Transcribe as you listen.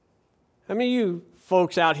How many of you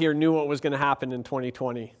folks out here knew what was going to happen in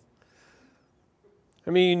 2020?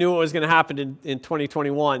 How many of you knew what was going to happen in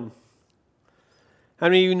 2021? How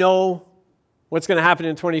many of you know what's going to happen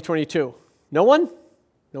in 2022? No one?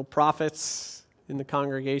 No prophets in the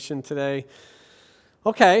congregation today?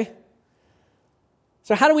 Okay.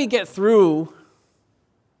 So how do we get through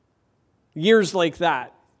years like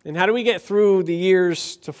that? And how do we get through the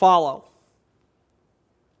years to follow?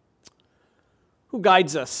 Who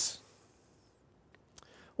guides us?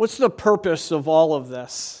 What's the purpose of all of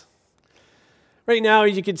this? Right now,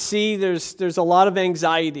 as you can see, there's a lot of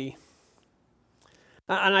anxiety.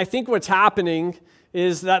 And I think what's happening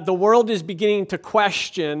is that the world is beginning to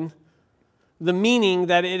question the meaning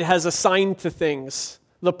that it has assigned to things,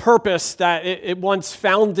 the purpose that it once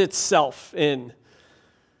found itself in.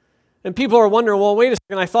 And people are wondering, well, wait a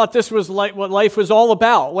second, I thought this was what life was all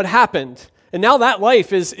about. What happened? And now that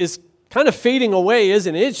life is kind of fading away,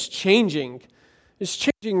 isn't it? It's changing. It's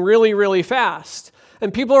changing really, really fast.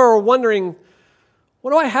 And people are wondering,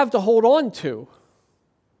 what do I have to hold on to?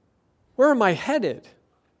 Where am I headed?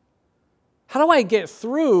 How do I get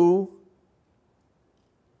through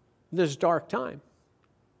this dark time?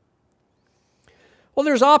 Well,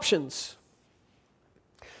 there's options.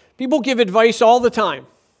 People give advice all the time.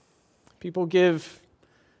 People give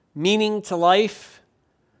meaning to life,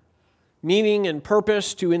 meaning and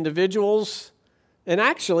purpose to individuals, and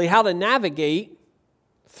actually how to navigate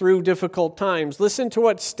through difficult times. Listen to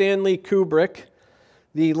what Stanley Kubrick,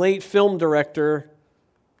 the late film director,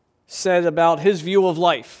 said about his view of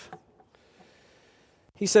life.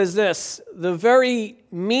 He says this: the very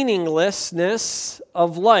meaninglessness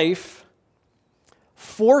of life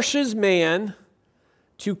forces man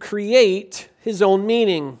to create his own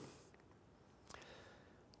meaning.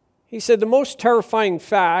 He said the most terrifying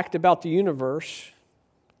fact about the universe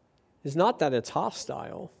is not that it's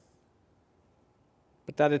hostile,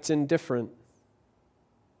 but that it's indifferent,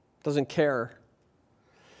 doesn't care.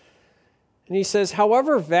 And he says,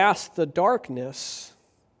 however vast the darkness,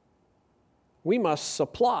 we must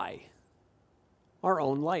supply our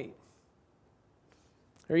own light.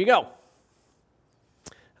 There you go.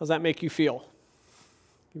 How does that make you feel?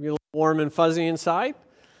 Give you a little warm and fuzzy inside?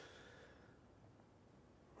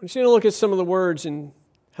 I just need to look at some of the words and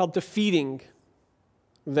how defeating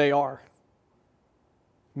they are.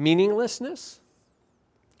 Meaninglessness,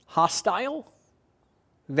 hostile,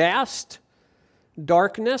 vast,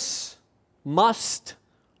 darkness, must,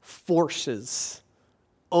 forces,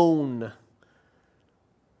 own.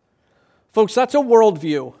 Folks, that's a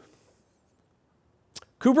worldview.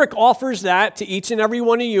 Kubrick offers that to each and every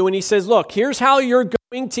one of you, and he says, look, here's how you're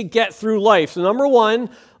going to get through life. So number one,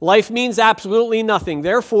 life means absolutely nothing.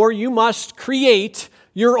 Therefore, you must create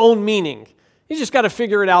your own meaning. You just got to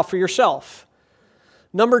figure it out for yourself.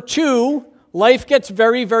 Number two, life gets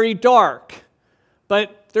very, very dark.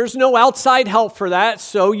 But there's no outside help for that,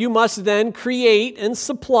 so you must then create and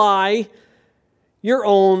supply your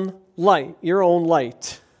own light,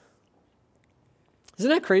 Isn't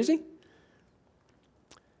that crazy?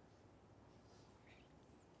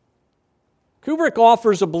 Kubrick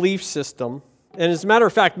offers a belief system, and as a matter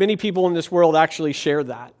of fact, many people in this world actually share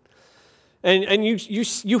that. And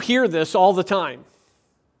you hear this all the time.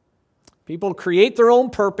 People create their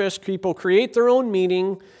own purpose, people create their own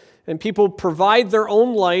meaning, and people provide their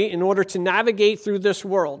own light in order to navigate through this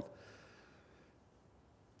world.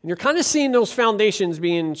 And you're kind of seeing those foundations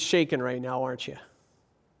being shaken right now, aren't you?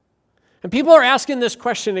 And people are asking this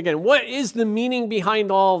question again, what is the meaning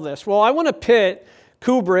behind all of this? Well, I want to pit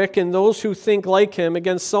Kubrick and those who think like him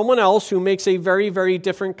against someone else who makes a very, very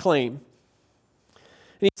different claim.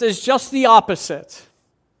 And he says just the opposite.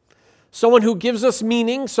 Someone who gives us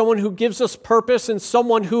meaning, someone who gives us purpose, and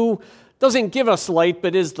someone who doesn't give us light,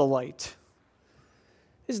 but is the light.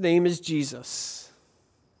 His name is Jesus.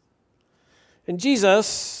 And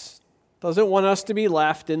Jesus doesn't want us to be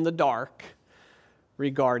left in the dark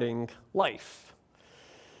regarding life.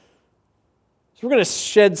 So we're going to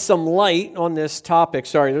shed some light on this topic.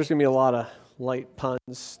 Sorry, there's going to be a lot of light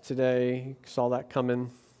puns today. You saw that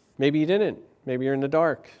coming. Maybe you didn't. Maybe you're in the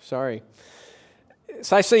dark. Sorry.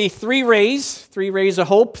 So I say 3 rays of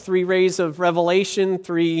hope, 3 rays of revelation,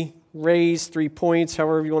 3 rays, 3 points,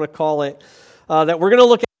 however you want to call it, that we're going to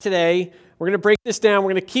look at today. We're going to break this down.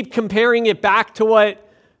 We're going to keep comparing it back to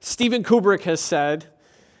what Stephen Kubrick has said. And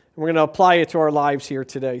we're going to apply it to our lives here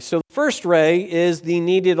today. So the first ray is the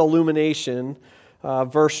needed illumination,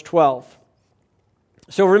 verse 12.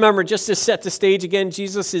 So remember, just to set the stage again,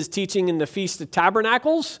 Jesus is teaching in the Feast of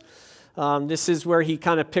Tabernacles. This is where he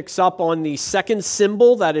kind of picks up on the second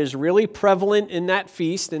symbol that is really prevalent in that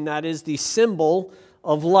feast, and that is the symbol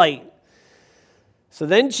of light. So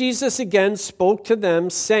then Jesus again spoke to them,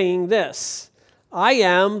 saying this, I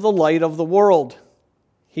am the light of the world.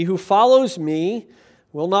 He who follows me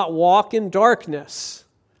will not walk in darkness,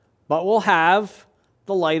 but will have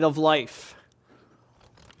the light of life.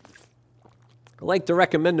 I'd like to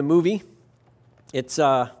recommend a movie. I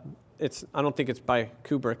don't think it's by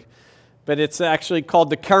Kubrick, but it's actually called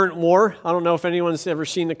The Current War. I don't know if anyone's ever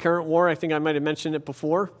seen The Current War. I think I might have mentioned it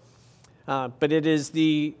before. But it is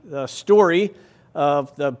the story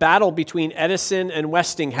of the battle between Edison and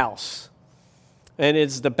Westinghouse. And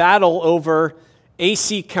it's the battle over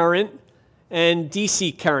AC current and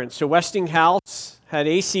DC current. So Westinghouse had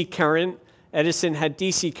AC current, Edison had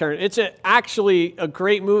DC current. It's actually a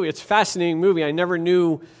great movie. It's a fascinating movie. I never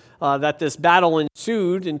knew that this battle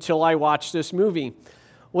ensued until I watched this movie.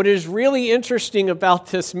 What is really interesting about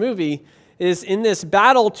this movie is in this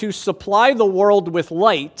battle to supply the world with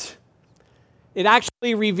light, it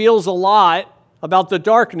actually reveals a lot about the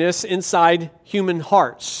darkness inside human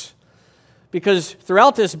hearts. Because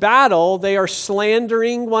throughout this battle, they are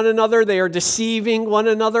slandering one another, they are deceiving one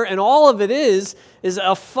another, and all of it is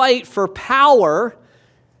a fight for power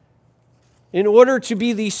in order to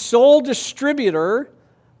be the sole distributor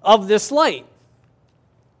of this light.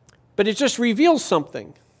 But it just reveals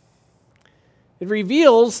something. It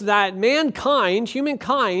reveals that mankind,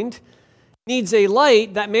 humankind, needs a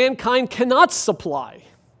light that mankind cannot supply,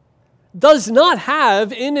 does not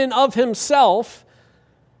have in and of himself,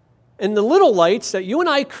 and the little lights that you and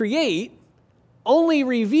I create only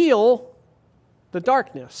reveal the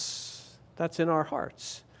darkness that's in our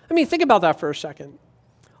hearts. I mean, think about that for a second.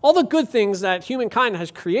 All the good things that humankind has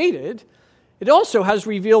created, it also has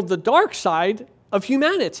revealed the dark side of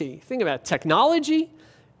humanity. Think about it, technology,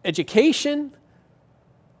 education,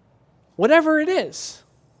 whatever it is.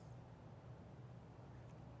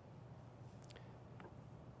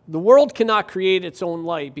 The world cannot create its own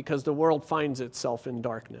light because the world finds itself in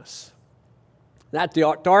darkness. That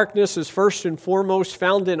darkness is first and foremost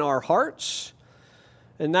found in our hearts,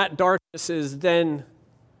 and that darkness is then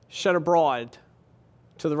shed abroad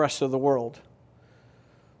to the rest of the world.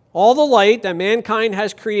 All the light that mankind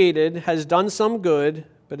has created has done some good,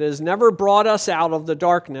 but has never brought us out of the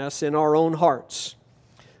darkness in our own hearts.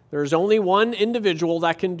 There's only one individual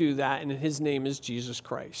that can do that, and his name is Jesus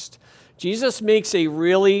Christ. Jesus makes a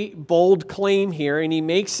really bold claim here, and he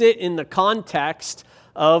makes it in the context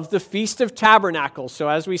of the Feast of Tabernacles. So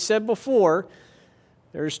as we said before,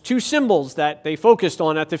 there's two symbols that they focused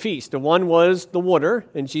on at the feast. The one was the water,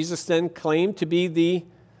 and Jesus then claimed to be the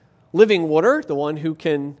living water, the one who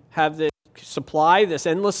can have this supply, this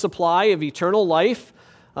endless supply of eternal life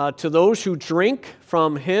to those who drink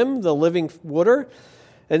from him, the living water.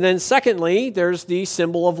 And then secondly, there's the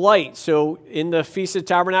symbol of light. So in the Feast of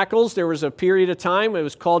Tabernacles, there was a period of time, it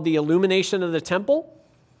was called the illumination of the temple.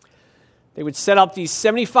 They would set up these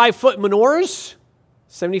 75-foot menorahs,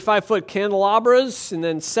 75-foot candelabras, and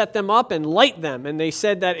then set them up and light them. And they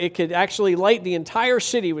said that it could actually light the entire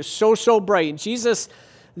city. It was so bright. And Jesus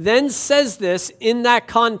then says this in that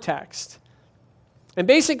context. And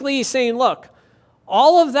basically he's saying, look,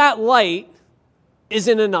 all of that light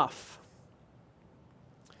isn't enough.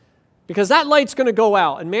 Because that light's going to go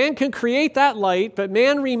out, and man can create that light, but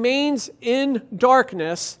man remains in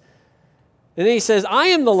darkness. And then he says, I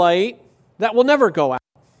am the light that will never go out.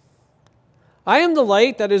 I am the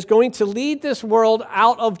light that is going to lead this world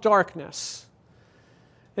out of darkness.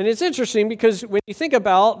 And it's interesting because when you think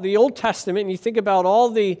about the Old Testament and you think about all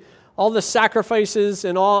the sacrifices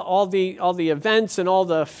and all the events and all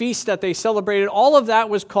the feasts that they celebrated, all of that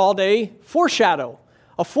was called a foreshadow.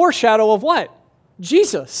 A foreshadow of what?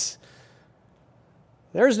 Jesus.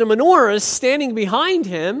 There's the menorahs standing behind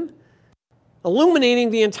him,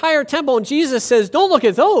 illuminating the entire temple. And Jesus says, don't look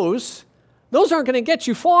at those. Those aren't going to get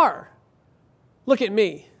you far. Look at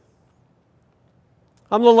me.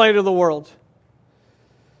 I'm the light of the world.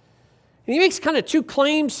 And he makes kind of two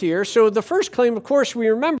claims here. So the first claim, of course, we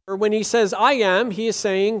remember when he says, I am, he is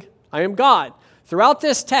saying, I am God. Throughout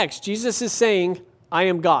this text, Jesus is saying, I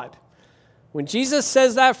am God. When Jesus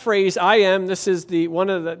says that phrase, I am, this is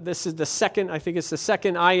the second, I think it's the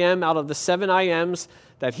second I am out of the 7 I ams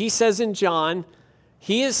that he says in John.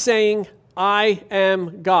 He is saying, I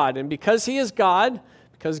am God. And because he is God,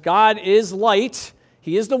 because God is light,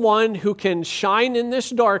 he is the one who can shine in this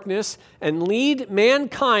darkness and lead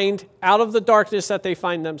mankind out of the darkness that they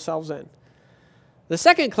find themselves in. The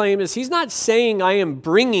second claim is he's not saying I am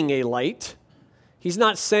bringing a light. He's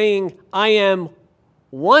not saying I am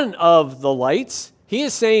one of the lights. He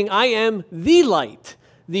is saying, I am the light,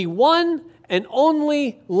 the one and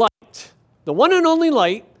only light. The one and only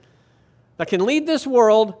light that can lead this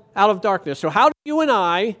world out of darkness. So how do you and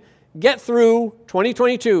I get through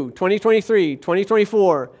 2022, 2023,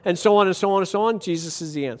 2024, and so on and so on and so on? Jesus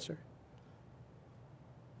is the answer.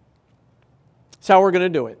 It's how we're going to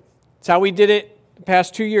do it. It's how we did it the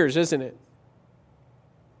past 2 years, isn't it?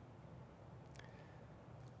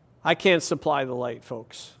 I can't supply the light,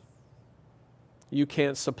 folks. You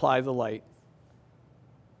can't supply the light.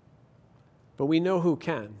 But we know who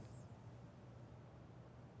can.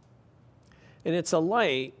 And it's a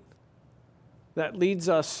light that leads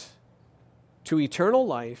us to eternal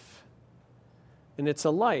life, and it's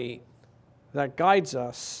a light that guides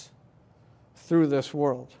us through this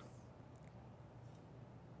world.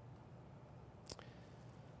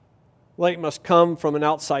 Light must come from an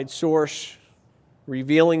outside source,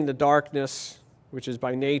 revealing the darkness, which is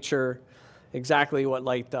by nature exactly what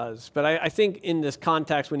light does. But I think in this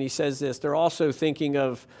context, when he says this, they're also thinking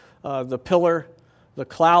of the pillar, the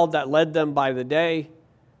cloud that led them by the day,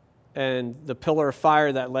 and the pillar of fire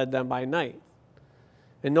that led them by night.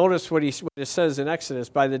 And notice what it says in Exodus.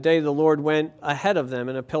 By the day the Lord went ahead of them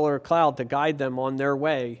in a pillar of cloud to guide them on their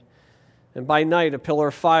way, and by night a pillar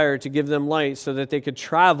of fire to give them light so that they could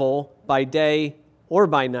travel by day or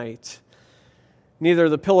by night. Neither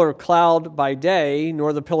the pillar of cloud by day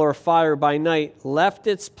nor the pillar of fire by night left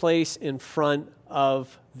its place in front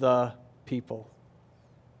of the people.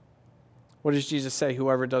 What does Jesus say?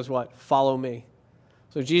 Whoever does what? Follow me.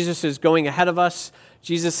 So Jesus is going ahead of us.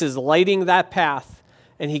 Jesus is lighting that path,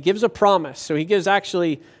 and he gives a promise. So he gives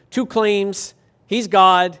actually two claims. He's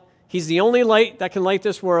God. He's the only light that can light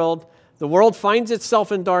this world. The world finds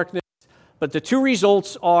itself in darkness, but the two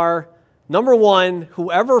results are, number one,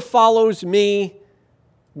 whoever follows me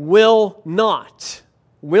will not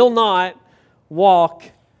walk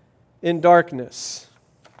in darkness.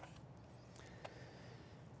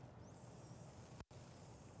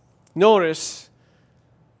 Notice,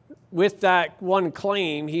 with that one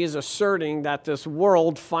claim, he is asserting that this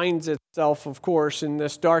world finds itself, of course, in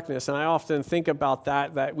this darkness. And I often think about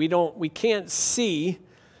that we can't see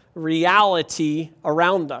reality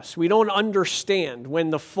around us. We don't understand. When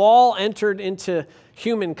the fall entered into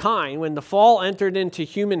humankind, when the fall entered into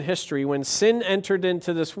human history, when sin entered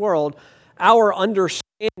into this world, our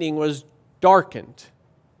understanding was darkened.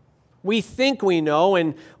 We think we know,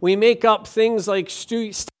 and we make up things like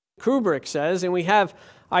Steven Kubrick says, and we have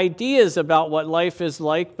ideas about what life is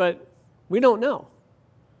like, but we don't know.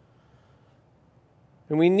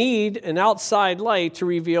 And we need an outside light to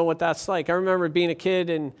reveal what that's like. I remember being a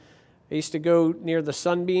kid, and I used to go near the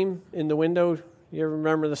sunbeam in the window. You ever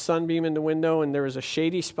remember the sunbeam in the window? And there was a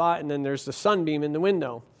shady spot, and then there's the sunbeam in the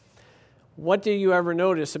window. What do you ever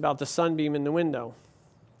notice about the sunbeam in the window?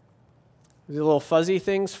 The little fuzzy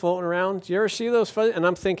things floating around. Do you ever see those fuzzy? And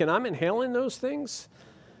I'm thinking, I'm inhaling those things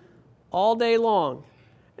all day long.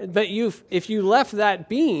 But if you left that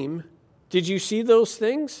beam, did you see those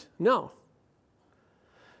things? No.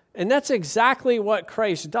 And that's exactly what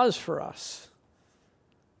Christ does for us.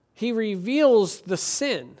 He reveals the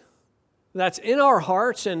sin that's in our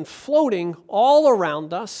hearts and floating all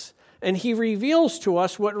around us, and he reveals to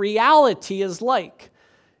us what reality is like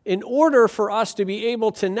in order for us to be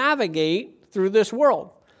able to navigate through this world.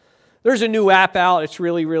 There's a new app out. It's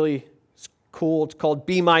really, really cool. It's called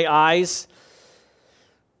Be My Eyes.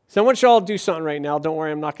 So I want you all to do something right now. Don't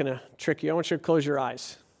worry, I'm not going to trick you. I want you to close your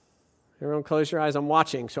eyes. Everyone close your eyes. I'm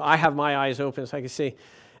watching, so I have my eyes open so I can see.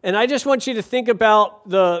 And I just want you to think about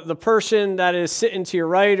the person that is sitting to your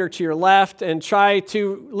right or to your left and try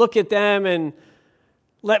to look at them and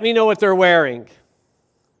let me know what they're wearing.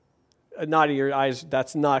 Nadia, your eyes,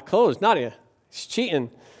 that's not closed. Nadia, he's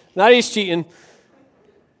cheating. Nadia's cheating.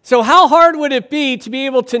 So how hard would it be to be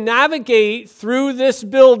able to navigate through this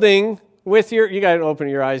building with you got to open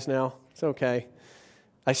your eyes now. It's okay.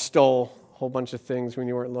 I stole a whole bunch of things when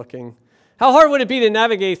you weren't looking. How hard would it be to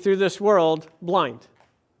navigate through this world blind?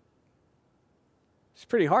 It's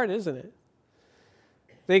pretty hard, isn't it?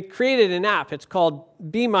 They created an app. It's called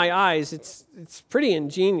Be My Eyes. It's pretty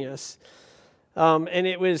ingenious, and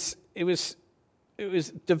it was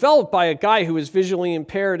developed by a guy who was visually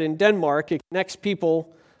impaired in Denmark. It connects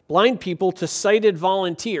blind people, to sighted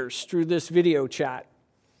volunteers through this video chat.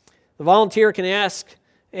 The volunteer can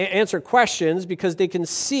answer questions because they can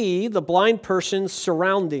see the blind person's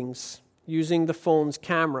surroundings using the phone's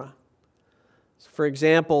camera. So for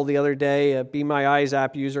example, the other day, a Be My Eyes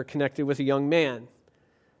app user connected with a young man.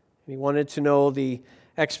 He wanted to know the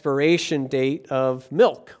expiration date of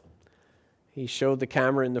milk. He showed the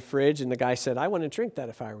camera in the fridge, and the guy said, "I want to drink that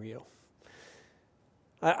if I were you."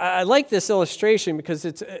 I like this illustration because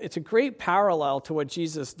it's a great parallel to what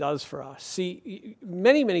Jesus does for us. See,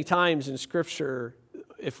 many, many times in Scripture,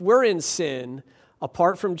 if we're in sin,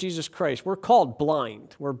 apart from Jesus Christ, we're called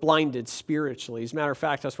blind. We're blinded spiritually. As a matter of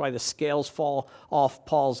fact, that's why the scales fall off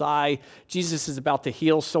Paul's eye. Jesus is about to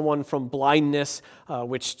heal someone from blindness,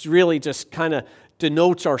 which really just kind of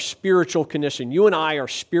denotes our spiritual condition. You and I are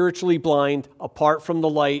spiritually blind apart from the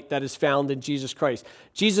light that is found in Jesus Christ.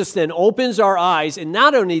 Jesus then opens our eyes, and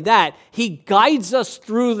not only that, he guides us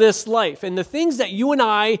through this life. And the things that you and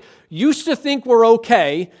I used to think were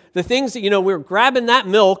okay, the things that, we're grabbing that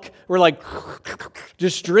milk, we're like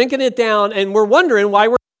just drinking it down, and we're wondering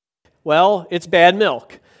why well, it's bad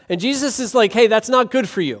milk. And Jesus is like, hey, that's not good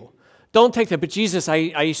for you. Don't take that. But Jesus, I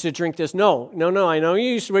used to drink this. No, I know what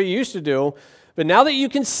you used to do. But now that you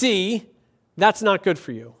can see, that's not good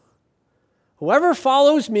for you. Whoever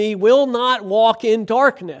follows me will not walk in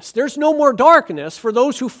darkness. There's no more darkness for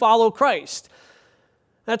those who follow Christ.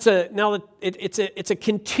 It's a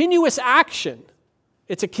continuous action.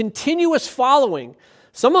 It's a continuous following.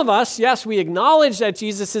 Some of us, yes, we acknowledge that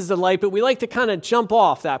Jesus is the light, but we like to kind of jump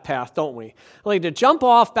off that path, don't we? We like to jump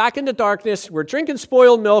off back into darkness. We're drinking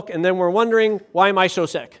spoiled milk, and then we're wondering, why am I so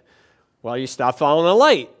sick? Well, you stopped following the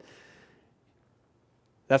light.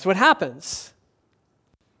 That's what happens.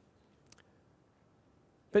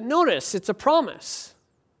 But notice, it's a promise.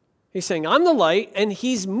 He's saying, I'm the light, and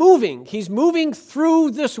he's moving. He's moving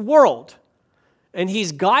through this world. And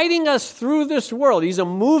he's guiding us through this world. He's a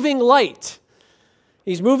moving light.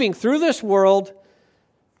 He's moving through this world,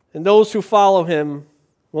 and those who follow him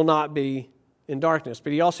will not be in darkness.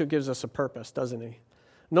 But he also gives us a purpose, doesn't he?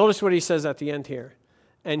 Notice what he says at the end here.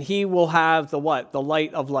 And he will have the what? The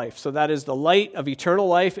light of life. So that is the light of eternal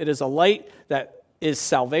life. It is a light that is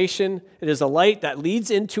salvation. It is a light that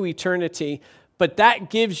leads into eternity. But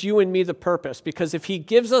that gives you and me the purpose. Because if he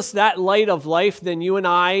gives us that light of life, then you and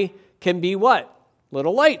I can be what?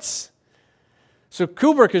 Little lights. So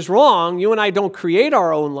Kubrick is wrong. You and I don't create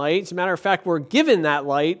our own light. As a matter of fact, we're given that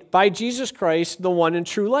light by Jesus Christ, the one and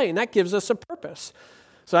true light. And that gives us a purpose.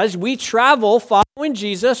 So as we travel following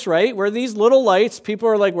Jesus, right, we're these little lights. People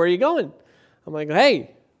are like, where are you going? I'm like,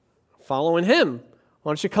 hey, following him.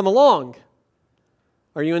 Why don't you come along?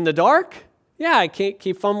 Are you in the dark? Yeah, I can't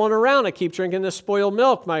keep fumbling around. I keep drinking this spoiled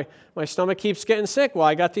milk. My stomach keeps getting sick. Well,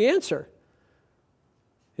 I got the answer.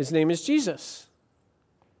 His name is Jesus.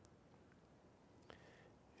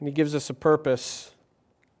 And he gives us a purpose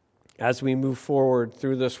as we move forward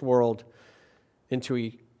through this world into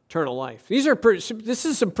eternal life. This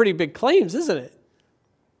is some pretty big claims, isn't it?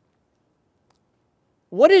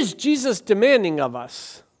 What is Jesus demanding of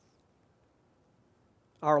us?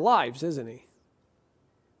 Our lives, isn't he?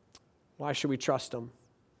 Why should we trust him?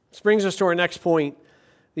 This brings us to our next point,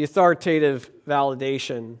 the authoritative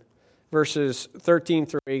validation, verses 13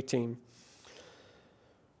 through 18.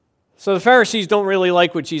 So the Pharisees don't really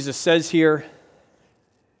like what Jesus says here.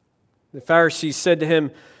 The Pharisees said to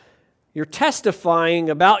him, you're testifying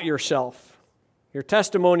about yourself. Your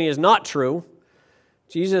testimony is not true.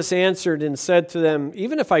 Jesus answered and said to them,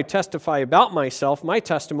 even if I testify about myself, my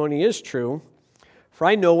testimony is true. For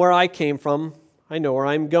I know where I came from. I know where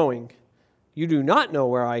I am going. You do not know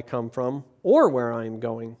where I come from or where I am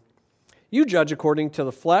going. You judge according to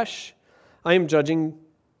the flesh. I am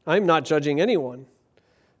not judging anyone.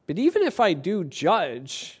 But even if I do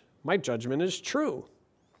judge, my judgment is true.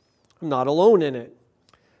 I'm not alone in it.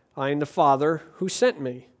 I am the Father who sent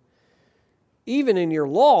me. Even in your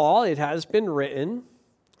law, it has been written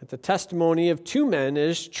that the testimony of two men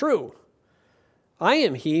is true. I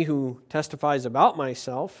am he who testifies about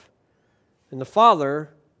myself, and the Father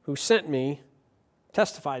who sent me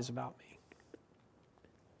testifies about me.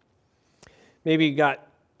 Maybe you got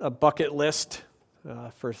a bucket list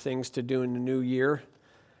for things to do in the new year.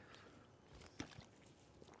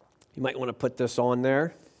 You might want to put this on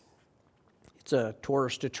there. It's a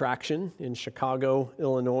tourist attraction in Chicago,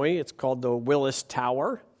 Illinois. It's called the Willis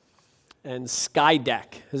Tower and Sky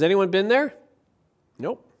Deck. Has anyone been there?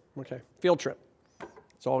 Nope. Okay. Field trip.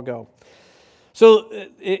 Let's all go. So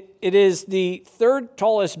it is the third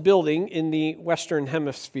tallest building in the Western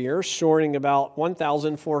Hemisphere, soaring about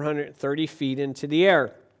 1,430 feet into the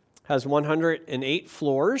air. Has 108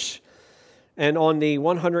 floors. And on the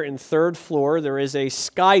 103rd floor, there is a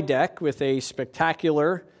sky deck with a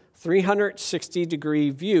spectacular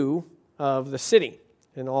 360-degree view of the city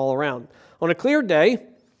and all around. On a clear day,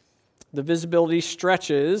 the visibility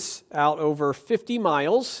stretches out over 50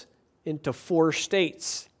 miles into 4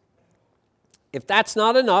 states. If that's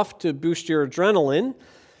not enough to boost your adrenaline,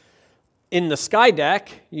 in the sky deck,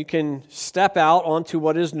 you can step out onto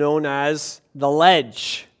what is known as the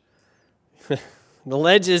ledge. The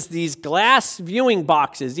ledge is these glass viewing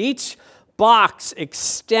boxes. Each box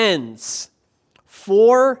extends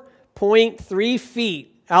 4.3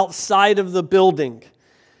 feet outside of the building.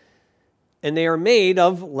 And they are made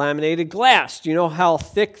of laminated glass. Do you know how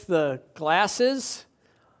thick the glass is?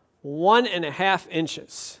 1.5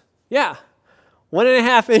 inches. Yeah,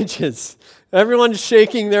 1.5 inches. Everyone's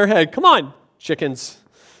shaking their head. Come on, chickens.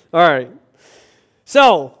 All right.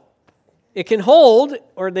 So, it can hold,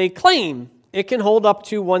 or they claim, it can hold up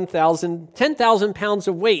to 10,000 pounds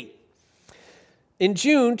of weight. In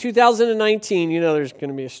June 2019, you know there's going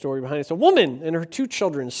to be a story behind this. A woman and her 2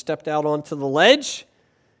 children stepped out onto the ledge,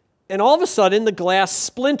 and all of a sudden the glass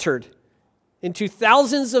splintered into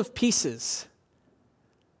thousands of pieces.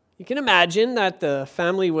 You can imagine that the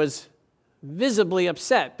family was visibly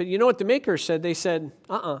upset. But you know what the makers said? They said,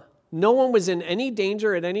 no one was in any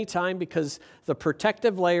danger at any time because the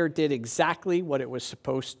protective layer did exactly what it was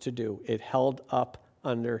supposed to do. It held up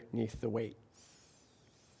underneath the weight.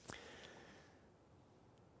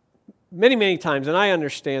 Many, many times, and I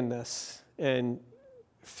understand this, and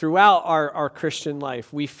throughout our Christian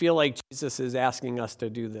life, we feel like Jesus is asking us to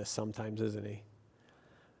do this sometimes, isn't he?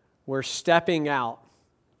 We're stepping out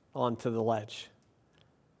onto the ledge.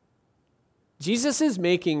 Jesus is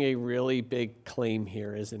making a really big claim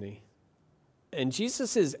here, isn't he? And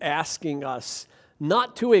Jesus is asking us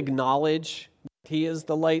not to acknowledge that he is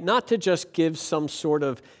the light, not to just give some sort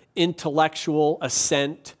of intellectual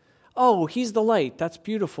assent. Oh, he's the light. That's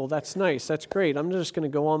beautiful. That's nice. That's great. I'm just going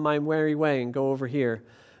to go on my merry way and go over here.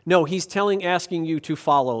 No, he's asking you to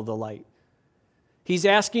follow the light. He's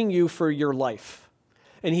asking you for your life.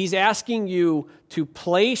 And he's asking you to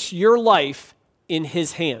place your life in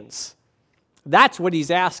his hands. That's what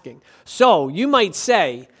he's asking. So you might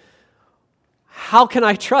say, how can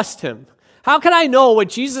I trust him? How can I know what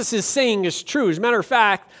Jesus is saying is true? As a matter of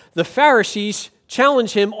fact, the Pharisees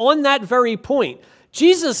challenge him on that very point.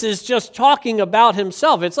 Jesus is just talking about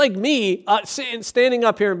himself. It's like me standing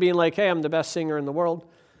up here and being like, hey, I'm the best singer in the world.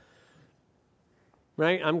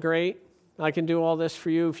 Right? I'm great. I can do all this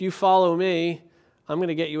for you. If you follow me, I'm going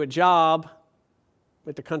to get you a job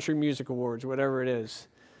with the Country Music Awards, whatever it is.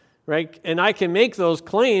 Right? And I can make those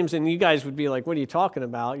claims, and you guys would be like, what are you talking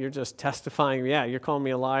about? You're just testifying. Yeah, you're calling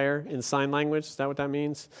me a liar in sign language? Is that what that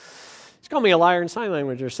means? She's calling me a liar in sign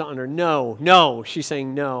language or something. Or no. She's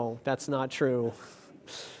saying, no, that's not true.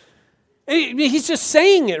 He's just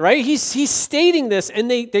saying it, right? He's stating this, and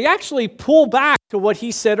they actually pull back to what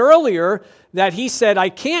he said earlier, that he said, I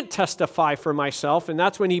can't testify for myself, and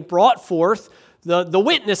that's when he brought forth the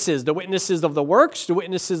witnesses of the works, the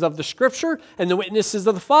witnesses of the Scripture, and the witnesses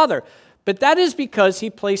of the Father. But that is because he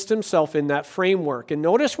placed himself in that framework. And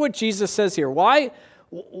notice what Jesus says here. Why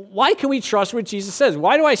can we trust what Jesus says?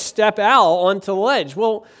 Why do I step out onto the ledge?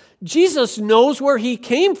 Well, Jesus knows where he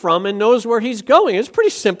came from and knows where he's going. It's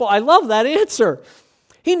pretty simple. I love that answer.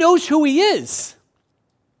 He knows who he is.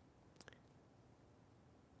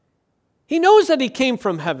 He knows that he came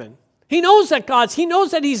from heaven. He knows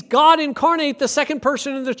that he's God incarnate, the second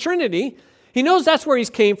person of the Trinity. He knows that's where he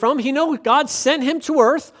came from. He knows God sent him to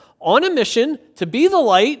earth on a mission to be the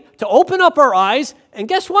light, to open up our eyes. And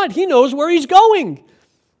guess what? He knows where he's going.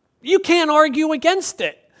 You can't argue against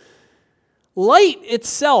it. Light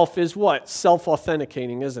itself is what?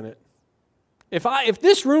 Self-authenticating, isn't it? If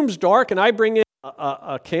this room's dark and I bring in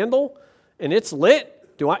a candle and it's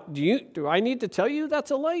lit, do I need to tell you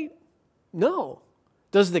that's a light? No.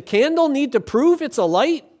 Does the candle need to prove it's a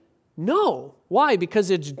light? No. Why? Because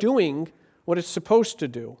it's doing what it's supposed to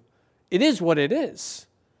do. It is what it is.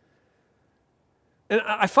 And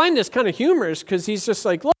I find this kind of humorous because he's just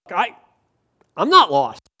like, look, I'm not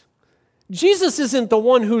lost. Jesus isn't the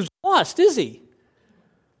one who's lost, is he?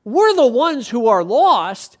 We're the ones who are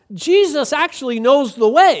lost. Jesus actually knows the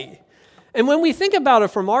way. And when we think about it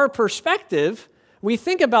from our perspective, we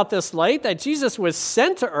think about this light that Jesus was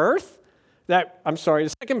sent to earth.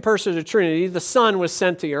 The second person of the Trinity, the Son was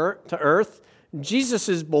sent to earth. Jesus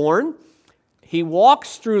is born. He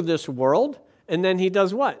walks through this world, and then he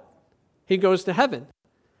does what? He goes to heaven.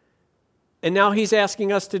 And now he's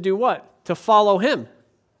asking us to do what? To follow him.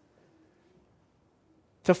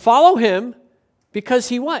 To follow him because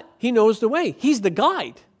he what? He knows the way. He's the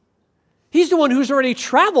guide. He's the one who's already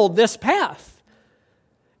traveled this path.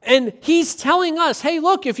 And he's telling us, hey,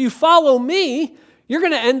 look, if you follow me, you're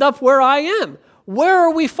going to end up where I am. Where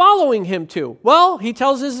are we following him to? Well, he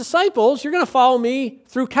tells his disciples, you're going to follow me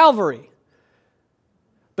through Calvary.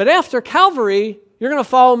 But after Calvary, you're going to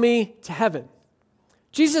follow me to heaven.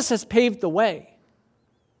 Jesus has paved the way.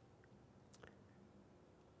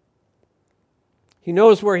 He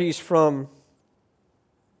knows where he's from.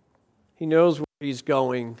 He knows where he's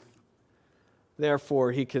going.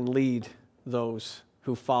 Therefore, he can lead those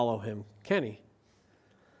who follow him. Can he?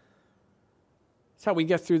 That's how we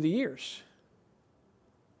get through the years.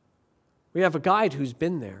 We have a guide who's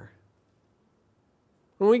been there.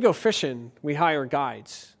 When we go fishing, we hire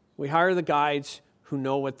guides. We hire the guides who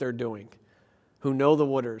know what they're doing, who know the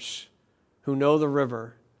waters, who know the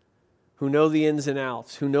river, who know the ins and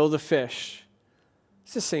outs, who know the fish.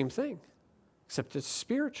 It's the same thing, except it's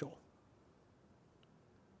spiritual.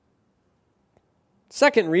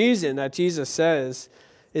 Second reason that Jesus says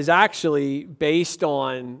is actually based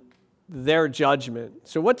on their judgment.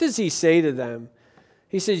 So what does he say to them?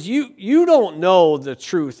 He says, you don't know the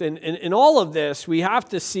truth. And in all of this, we have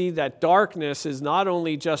to see that darkness is not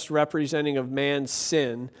only just representing of man's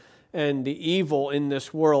sin and the evil in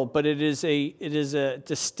this world, but it is a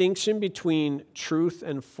distinction between truth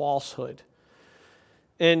and falsehood.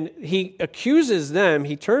 And he accuses them,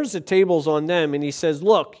 he turns the tables on them, and he says,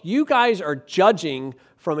 look, you guys are judging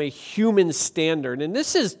from a human standard. And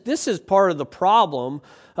this is part of the problem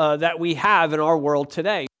that we have in our world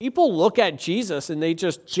today. People look at Jesus and they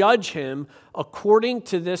just judge him according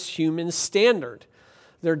to this human standard.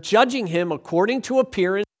 They're judging him according to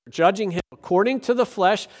appearance, they're judging him according to the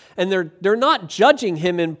flesh, and they're not judging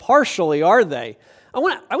him impartially, are they? I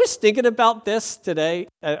was thinking about this today.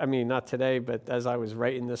 I mean, not today, but as I was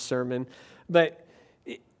writing this sermon. But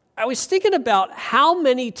I was thinking about how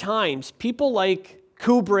many times people like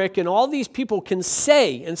Kubrick and all these people can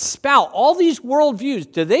say and spout all these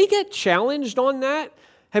worldviews. Do they get challenged on that?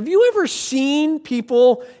 Have you ever seen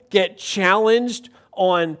people get challenged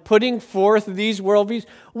on putting forth these worldviews?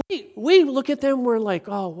 We look at them, we're like,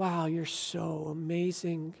 oh, wow, you're so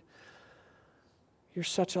amazing. You're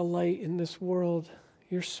such a light in this world.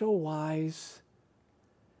 You're so wise.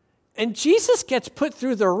 And Jesus gets put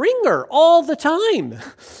through the ringer all the time.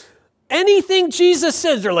 Anything Jesus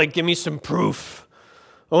says, they're like, give me some proof.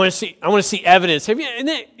 I want to see evidence. And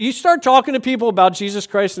then you start talking to people about Jesus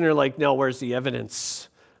Christ, and they're like, no, where's the evidence?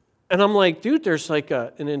 And I'm like, dude, there's like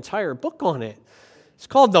an entire book on it. It's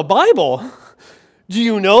called the Bible. Do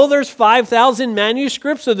you know there's 5,000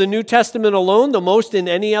 manuscripts of the New Testament alone, the most in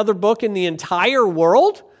any other book in the entire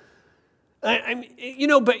world? But you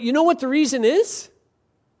know what the reason is?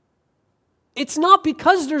 It's not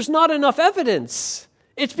because there's not enough evidence.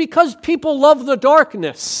 It's because people love the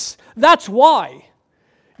darkness. That's why.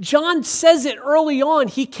 John says it early on.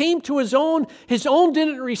 He came to his own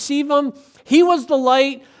didn't receive him. He was the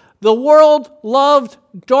light. The world loved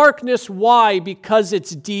darkness. Why? Because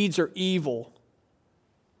its deeds are evil.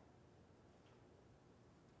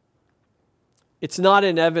 It's not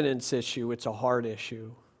an evidence issue, it's a heart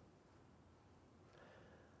issue.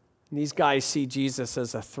 And these guys see Jesus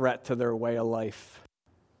as a threat to their way of life.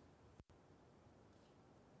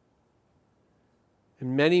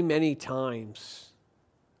 And many, many times,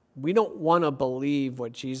 we don't want to believe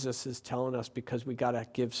what Jesus is telling us because we got to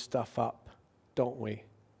give stuff up, don't we?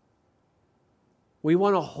 We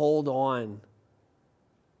want to hold on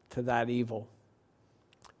to that evil.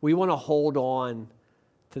 We want to hold on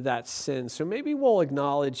to that sin. So maybe we'll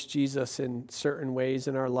acknowledge Jesus in certain ways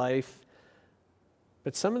in our life,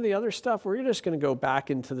 but some of the other stuff, we're just going to go back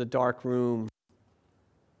into the dark room,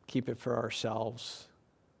 keep it for ourselves.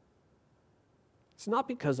 It's not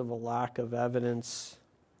because of a lack of evidence.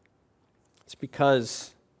 It's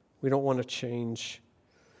because we don't want to change.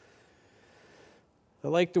 I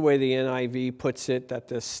like the way the NIV puts it, that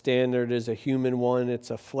this standard is a human one. It's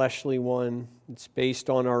a fleshly one. It's based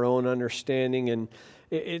on our own understanding. And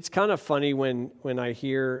it's kind of funny when I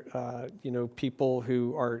hear people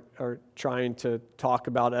who are trying to talk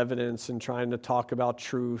about evidence and trying to talk about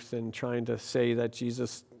truth and trying to say that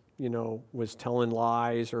Jesus was telling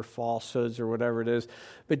lies or falsehoods or whatever it is.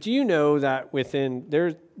 But do you know that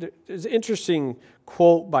there's an interesting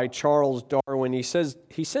quote by Charles Darwin. He says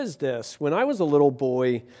this: when I was a little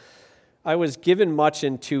boy, I was given much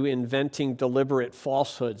into inventing deliberate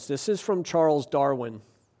falsehoods. This is from Charles Darwin.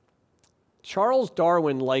 Charles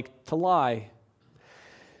Darwin liked to lie.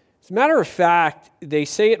 As a matter of fact, they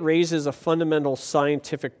say it raises a fundamental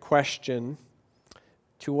scientific question.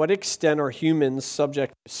 To what extent are humans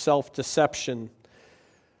subject to self-deception?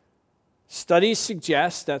 Studies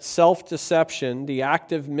suggest that self-deception, the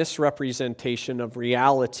active misrepresentation of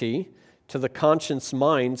reality to the conscious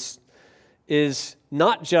minds, is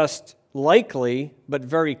not just likely, but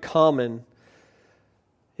very common.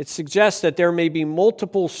 It suggests that there may be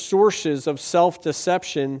multiple sources of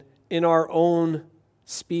self-deception in our own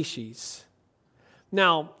species.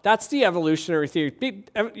 Now, that's the evolutionary theory.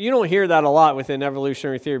 You don't hear that a lot within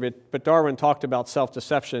evolutionary theory, but Darwin talked about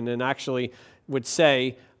self-deception and actually would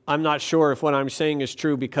say, I'm not sure if what I'm saying is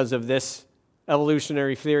true because of this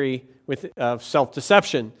evolutionary theory of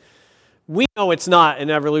self-deception. We know it's not an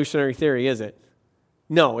evolutionary theory, is it?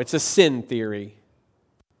 No, it's a sin theory.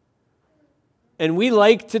 And we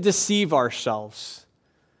like to deceive ourselves.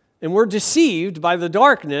 And we're deceived by the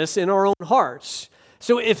darkness in our own hearts.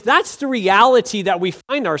 So if that's the reality that we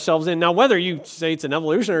find ourselves in, now whether you say it's an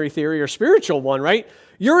evolutionary theory or spiritual one, right?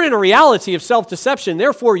 You're in a reality of self-deception.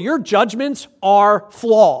 Therefore, your judgments are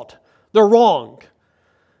flawed. They're wrong.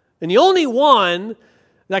 And the only one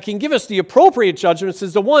that can give us the appropriate judgments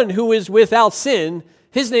is the one who is without sin.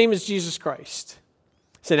 His name is Jesus Christ.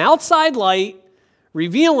 It's an outside light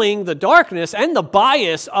revealing the darkness and the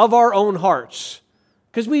bias of our own hearts.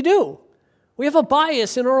 Because we do. We have a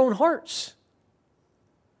bias in our own hearts.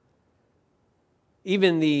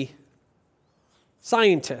 Even the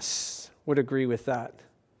scientists would agree with that.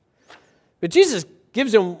 But Jesus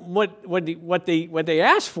gives them what they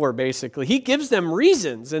ask for, basically. He gives them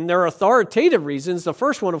reasons, and they're authoritative reasons. The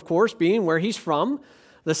first one, of course, being where he's from.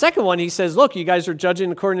 The second one, he says, look, you guys are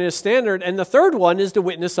judging according to his standard. And the third one is the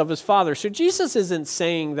witness of his Father. So Jesus isn't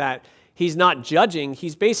saying that he's not judging.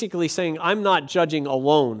 He's basically saying, I'm not judging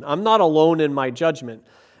alone. I'm not alone in my judgment.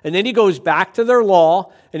 And then he goes back to their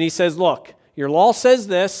law, and he says, look, your law says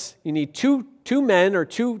this. You need two men or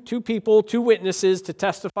two people, two witnesses to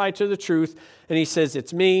testify to the truth. And he says,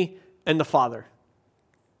 it's me and the Father.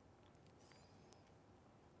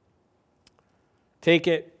 Take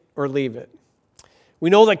it or leave it. We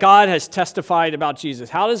know that God has testified about Jesus.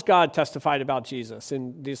 How does God testify about Jesus?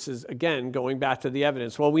 And this is, again, going back to the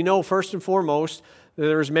evidence. Well, we know first and foremost that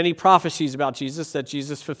there's many prophecies about Jesus that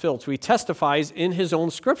Jesus fulfilled. So he testifies in his own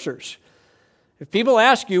scriptures. If people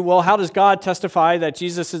ask you, well, how does God testify that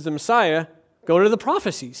Jesus is the Messiah? Go to the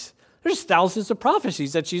prophecies. There's thousands of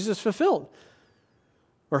prophecies that Jesus fulfilled,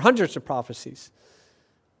 or hundreds of prophecies.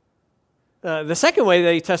 The second way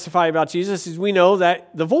that he testified about Jesus is we know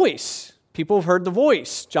that the voice. People have heard the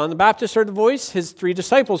voice. John the Baptist heard the voice. His 3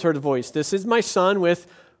 disciples heard the voice. This is my son with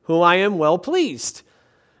whom I am well pleased.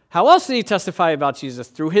 How else did he testify about Jesus?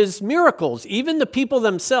 Through his miracles. Even the people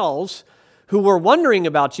themselves who were wondering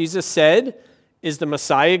about Jesus said, is the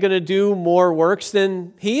Messiah going to do more works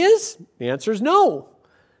than he is? The answer is no,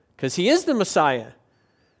 because he is the Messiah.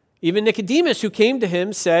 Even Nicodemus, who came to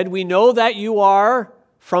him, said, we know that you are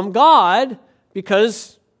from God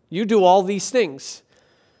because you do all these things.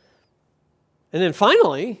 And then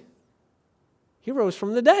finally, he rose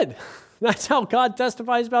from the dead. That's how God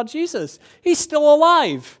testifies about Jesus. He's still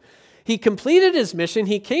alive. He completed his mission.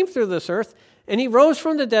 He came through this earth, and he rose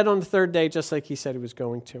from the dead on the third day, just like he said he was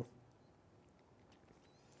going to.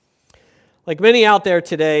 Like many out there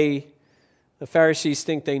today, the Pharisees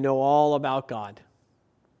think they know all about God.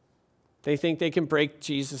 They think they can break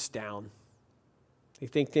Jesus down. They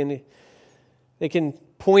think they can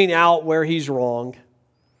point out where he's wrong.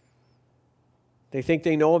 They think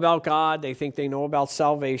they know about God. They think they know about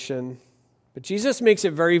salvation. But Jesus makes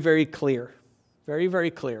it very, very clear, very,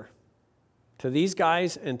 very clear to these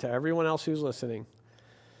guys and to everyone else who's listening.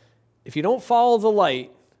 If you don't follow the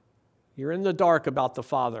light, you're in the dark about the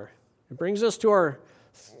Father. It brings us to our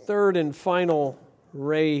third and final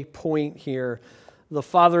ray point here, the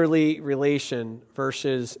fatherly relation,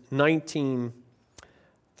 verses 19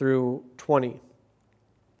 through 20.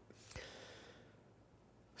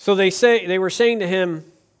 So they were saying to him,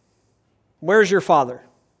 where's your father?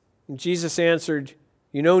 And Jesus answered,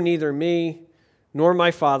 you know neither me nor my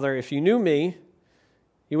Father. If you knew me,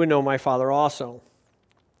 you would know my Father also.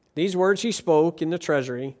 These words he spoke in the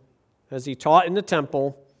treasury as he taught in the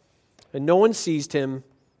temple, and no one seized him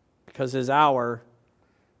because his hour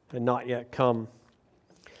had not yet come.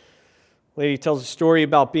 Lady tells a story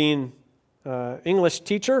about being an English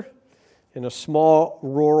teacher in a small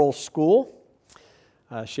rural school.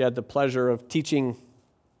 She had the pleasure of teaching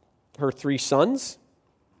her 3 sons,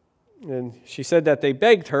 and she said that they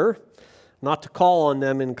begged her not to call on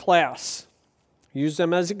them in class, use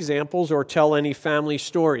them as examples, or tell any family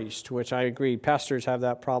stories, to which I agreed. Pastors have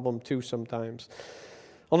that problem too sometimes.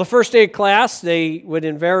 On the first day of class, they would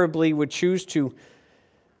invariably choose to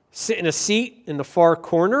sit in a seat in the far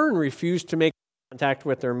corner and refuse to make contact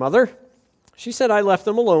with their mother. She said, I left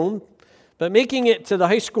them alone, but making it to the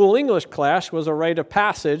high school English class was a rite of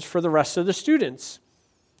passage for the rest of the students.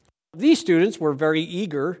 These students were very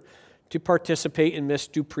eager to participate in Miss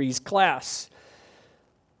Dupree's class.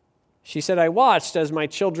 She said, I watched as my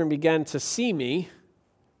children began to see me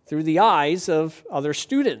through the eyes of other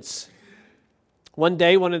students. One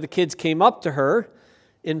day, one of the kids came up to her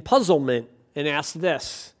in puzzlement and asked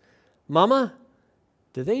this, "Mama,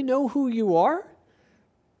 do they know who you are?"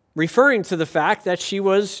 Referring to the fact that she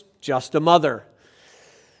was just a mother.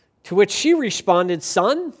 To which she responded,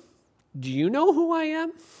 "Son, do you know who I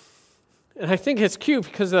am?" And I think it's cute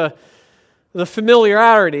because of the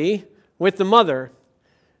familiarity with the mother.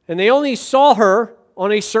 And they only saw her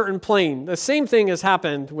on a certain plane. The same thing has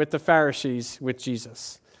happened with the Pharisees with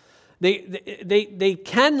Jesus. They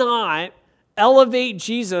cannot elevate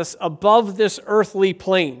Jesus above this earthly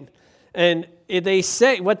plane. And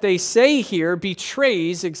what they say here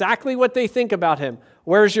betrays exactly what they think about him.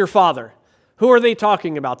 Where's your father? Who are they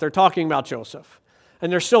talking about? They're talking about Joseph.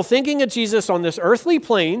 And they're still thinking of Jesus on this earthly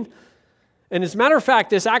plane. And as a matter of fact,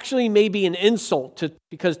 this actually may be an insult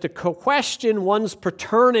because to question one's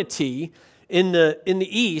paternity in the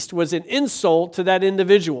East was an insult to that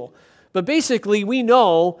individual. But basically, we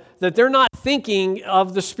know that they're not thinking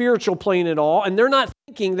of the spiritual plane at all, and they're not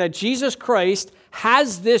thinking that Jesus Christ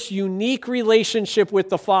has this unique relationship with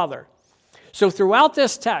the Father. So throughout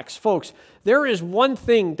this text, folks, there is one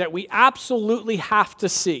thing that we absolutely have to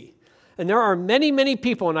see. And there are many, many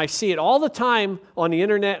people, and I see it all the time on the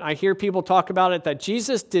internet, I hear people talk about it, that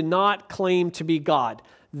Jesus did not claim to be God.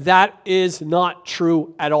 That is not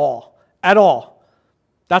true at all. At all.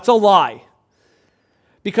 That's a lie.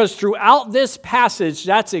 Because throughout this passage,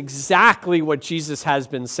 that's exactly what Jesus has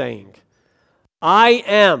been saying. I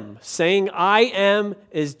am. Saying I am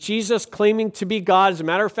is Jesus claiming to be God. As a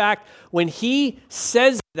matter of fact, when he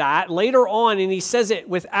says that later on, and he says it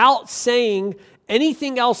without saying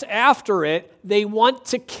anything else after it, they want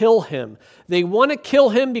to kill him. They want to kill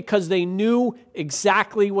him because they knew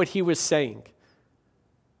exactly what he was saying.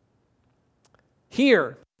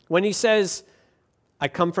 Here, when he says, I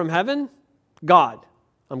come from heaven, God.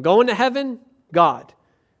 I'm going to heaven, God.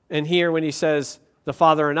 And here when he says, the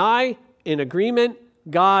Father and I, in agreement,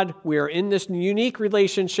 God, we are in this unique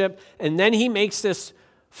relationship. And then he makes this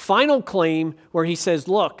final claim where he says,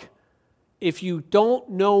 look, if you don't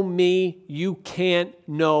know me, you can't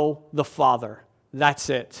know the Father. That's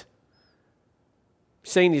it.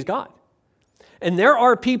 Saying he's God. And there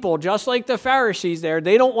are people, just like the Pharisees there,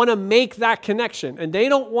 they don't want to make that connection. And they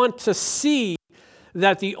don't want to see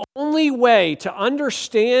that the only way to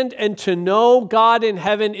understand and to know God in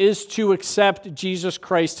heaven is to accept Jesus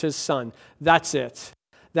Christ, his Son. That's it.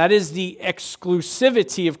 That is the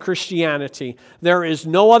exclusivity of Christianity. There is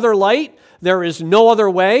no other light. There is no other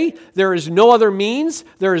way. There is no other means.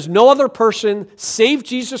 There is no other person save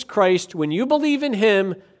Jesus Christ. When you believe in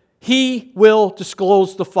him, he will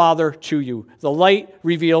disclose the Father to you. The light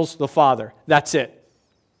reveals the Father. That's it.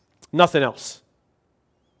 Nothing else.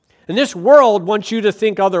 And this world wants you to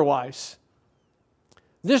think otherwise.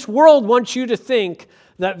 This world wants you to think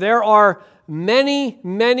that there are many,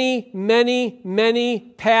 many, many, many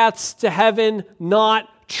paths to heaven,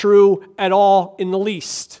 not true at all in the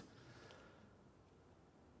least.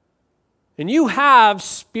 And you have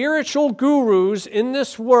spiritual gurus in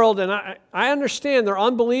this world, and I understand they're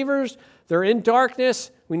unbelievers, they're in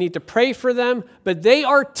darkness, we need to pray for them, but they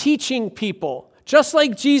are teaching people, just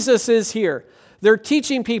like Jesus is here. They're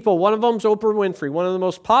teaching people. One of them's Oprah Winfrey, one of the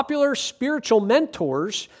most popular spiritual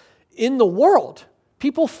mentors in the world.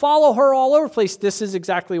 People follow her all over the place. This is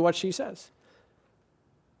exactly what she says.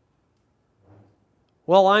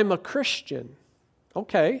 Well, I'm a Christian.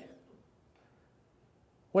 Okay.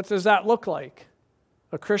 What does that look like?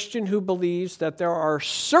 A Christian who believes that there are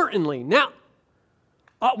certainly... Now,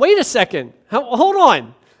 wait a second. Hold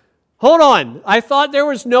on. Hold on. I thought there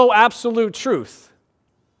was no absolute truth.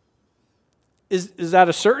 Is that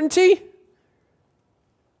a certainty?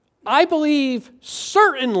 I believe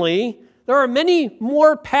certainly there are many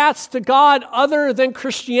more paths to God other than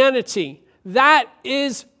Christianity. That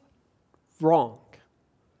is wrong.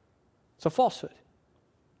 It's a falsehood.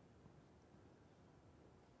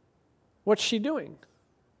 What's she doing?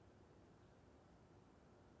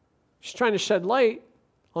 She's trying to shed light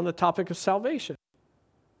on the topic of salvation.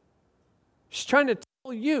 She's trying to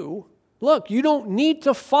tell you, look, you don't need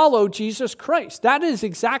to follow Jesus Christ. That is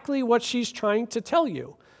exactly what she's trying to tell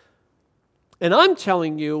you. And I'm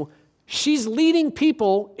telling you, she's leading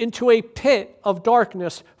people into a pit of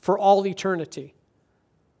darkness for all eternity.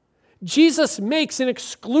 Jesus makes an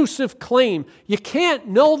exclusive claim. You can't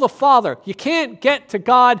know the Father. You can't get to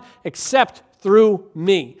God except through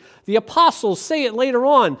me. The apostles say it later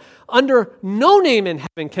on. Under no name in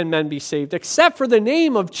heaven can men be saved except for the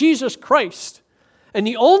name of Jesus Christ. And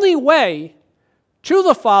the only way to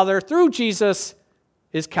the Father through Jesus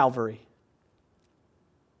is Calvary.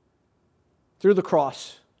 Through the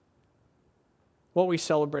cross. What we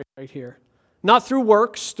celebrate right here. not through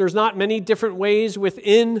works. There's not many different ways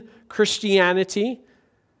within Christianity.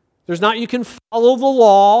 There's not you can follow the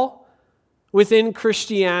law within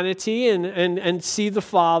Christianity and see the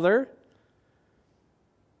Father.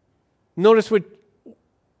 Notice what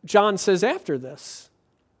John says after this.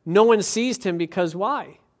 No one sees him because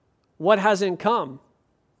why? What hasn't come?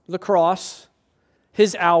 The cross,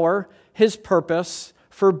 his hour, his purpose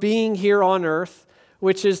for being here on earth,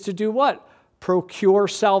 which is to do what? Procure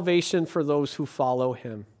salvation for those who follow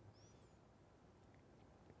him.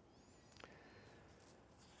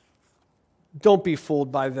 Don't be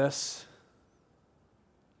fooled by this.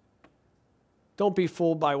 Don't be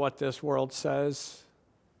fooled by what this world says.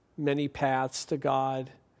 Many paths to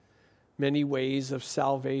God, many ways of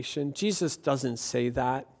salvation. Jesus doesn't say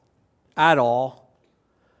that at all.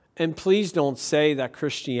 And please don't say that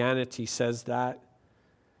Christianity says that.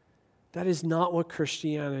 That is not what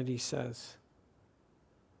Christianity says.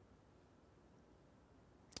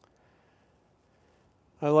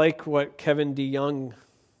 I like what Kevin DeYoung,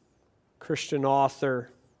 Christian author,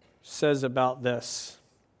 says about this.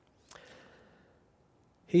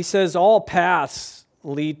 He says, all paths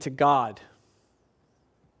lead to God,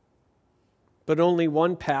 but only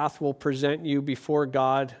one path will present you before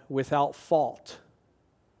God without fault.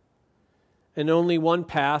 And only one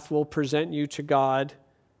path will present you to God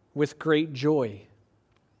with great joy.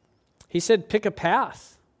 He said, pick a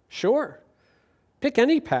path. Sure. Pick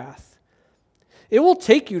any path. It will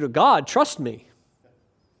take you to God, trust me.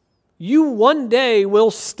 You one day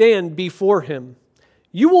will stand before him.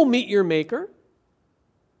 You will meet your Maker.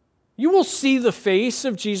 You will see the face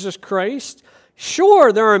of Jesus Christ.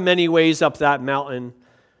 Sure, there are many ways up that mountain,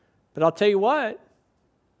 but I'll tell you what,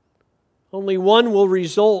 only one will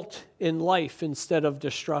result in life instead of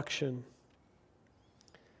destruction.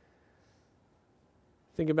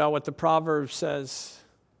 Think about what the proverb says.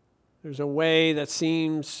 There's a way that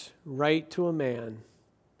seems right to a man,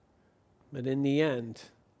 but in the end,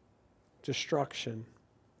 destruction.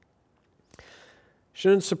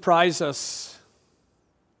 Shouldn't surprise us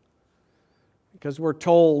because we're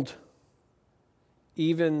told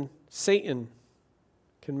even Satan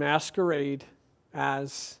can masquerade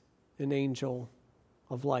as an angel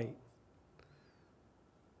of light,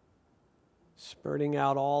 spurting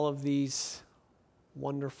out all of these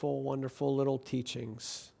wonderful, wonderful little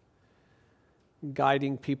teachings,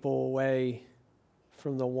 guiding people away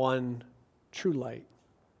from the one true light.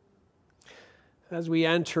 As we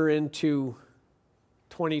enter into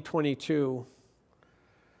 2022,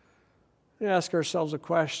 we ask ourselves a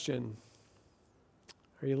question.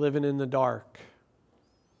 Are you living in the dark?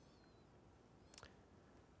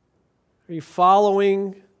 Are you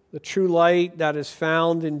following the true light that is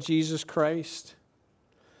found in Jesus Christ?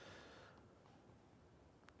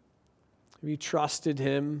 Have you trusted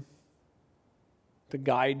him to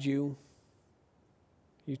guide you?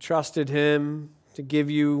 You trusted him to give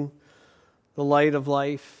you the light of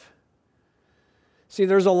life? See,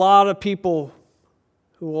 there's a lot of people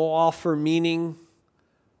who will offer meaning,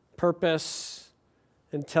 purpose,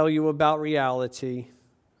 and tell you about reality.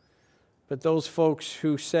 But those folks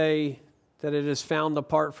who say that it is found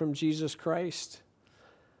apart from Jesus Christ,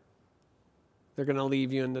 they're going to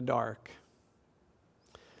leave you in the dark.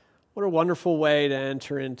 What a wonderful way to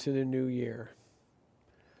enter into the new year,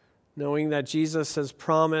 knowing that Jesus has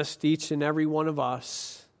promised each and every one of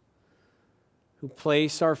us who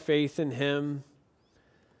place our faith in him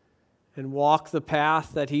and walk the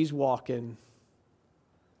path that he's walking,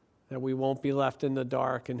 that we won't be left in the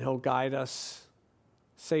dark, and he'll guide us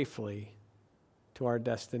safely to our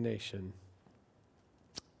destination,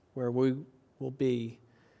 where we will be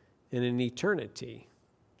in an eternity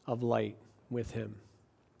of light with him.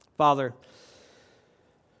 Father,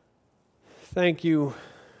 thank you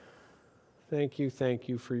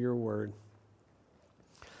for your word.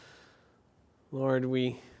 Lord,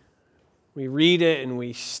 we read it and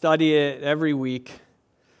we study it every week.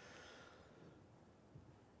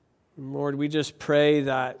 And Lord, we just pray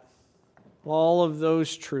that all of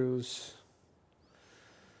those truths,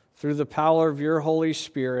 through the power of your Holy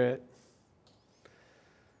Spirit,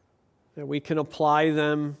 that we can apply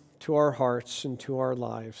them to our hearts and to our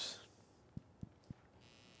lives.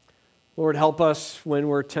 Lord, help us when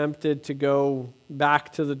we're tempted to go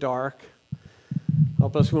back to the dark.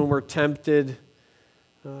 Help us when we're tempted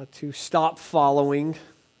to stop following.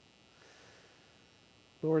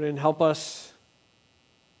 Lord, and help us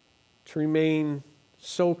to remain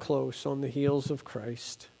so close on the heels of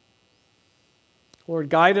Christ. Lord,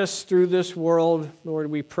 guide us through this world.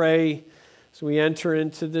 Lord, we pray as we enter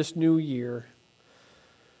into this new year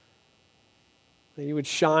that you would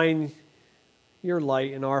shine your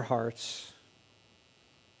light in our hearts,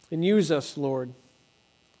 And use us, Lord.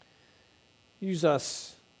 Use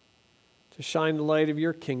us to shine the light of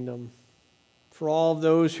your kingdom for all of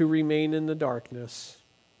those who remain in the darkness.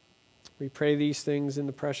 We pray these things in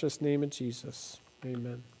the precious name of Jesus.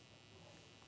 Amen.